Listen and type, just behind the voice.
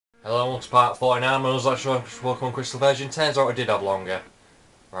Hello, it's part 49. Welcome on Crystal version 10. So I did have longer.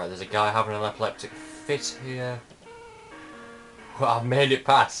 Right, there's a guy having an epileptic fit here. Well, I've made it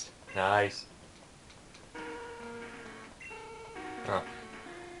past. Nice. Oh.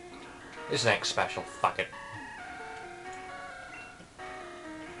 This ain't special. Fuck it.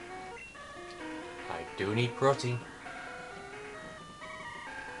 I do need protein.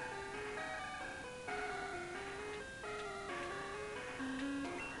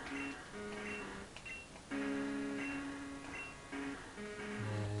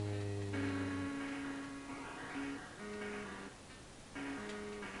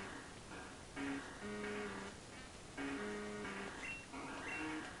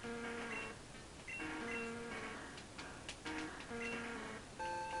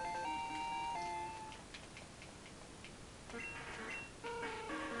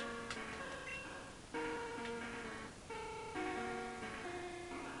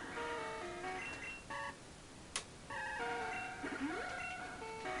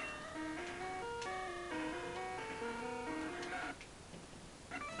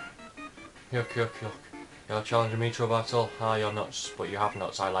 Yuck, yuck, yuck. You're challenging me to a battle? Ah, you're nuts, but you have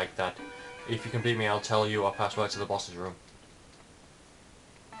nuts. I like that. If you can beat me, I'll tell you our password to the boss's room.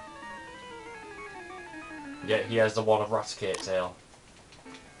 Yeah, he has the one of Raticate tail.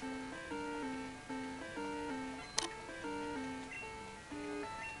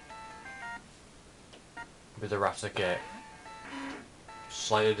 With the Raticate.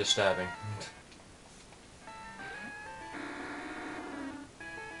 Slightly disturbing.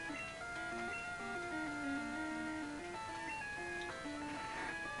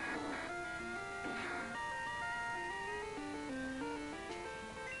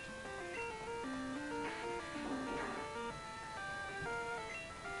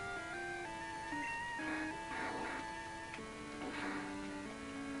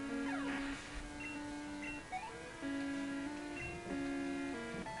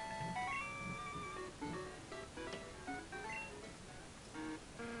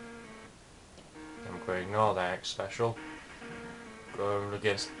 I'm going to ignore that X special. Going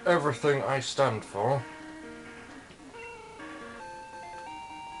against everything I stand for.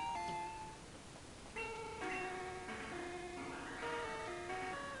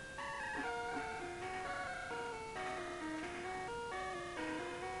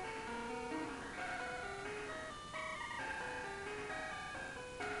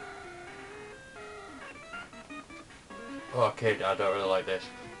 Okay, I don't really like this,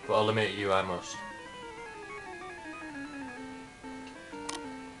 but I'll limit you, I must.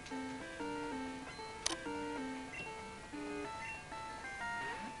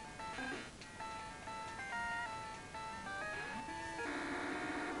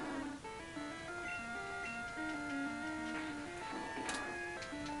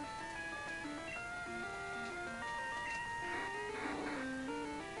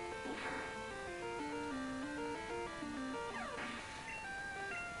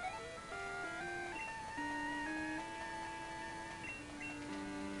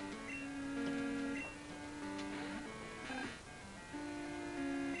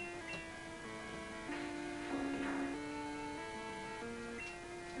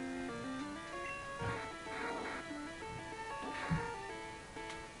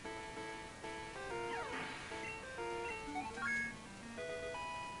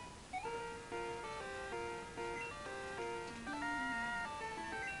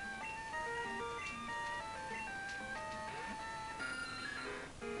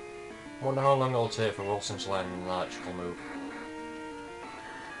 Wonder how long it'll take for Wilson to learn an electrical move.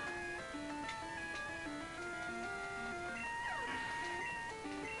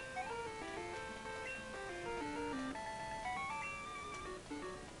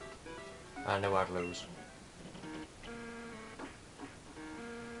 I know I'd lose.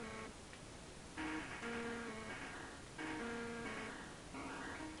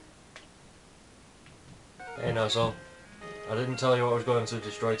 Hey Nuzzle, I didn't tell you I was going to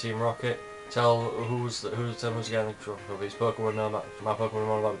destroy Team Rocket. Tell who's getting the trophy. His Pokemon know my Pokemon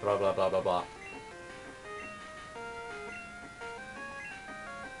know about blah blah blah blah blah.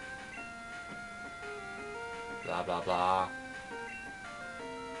 Blah blah blah.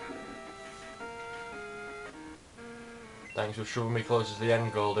 Thanks for shoving me closer to the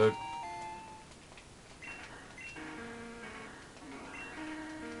end goal, dude.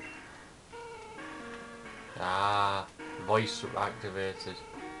 Ah, voice activated.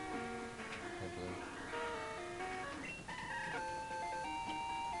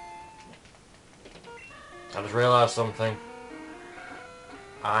 I just realised something.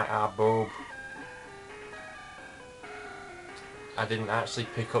 I boob. I didn't actually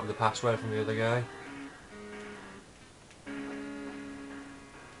pick up the password from the other guy.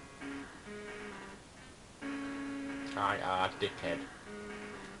 Dickhead.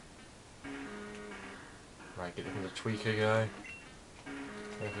 Right, get it from the tweaker guy.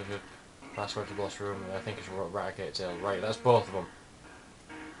 Password to boss room, I think it's Raticate tail. Right, that's both of them.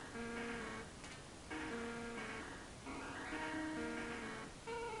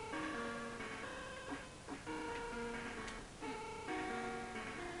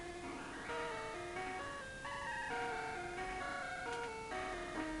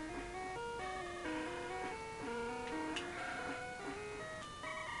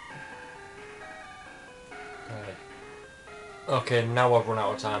 Okay, now I've run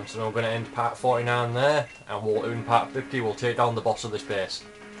out of time, so we're going to end part 49 there, and in part 50 we'll take down the boss of this base.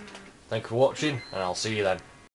 Thank you for watching, and I'll see you then.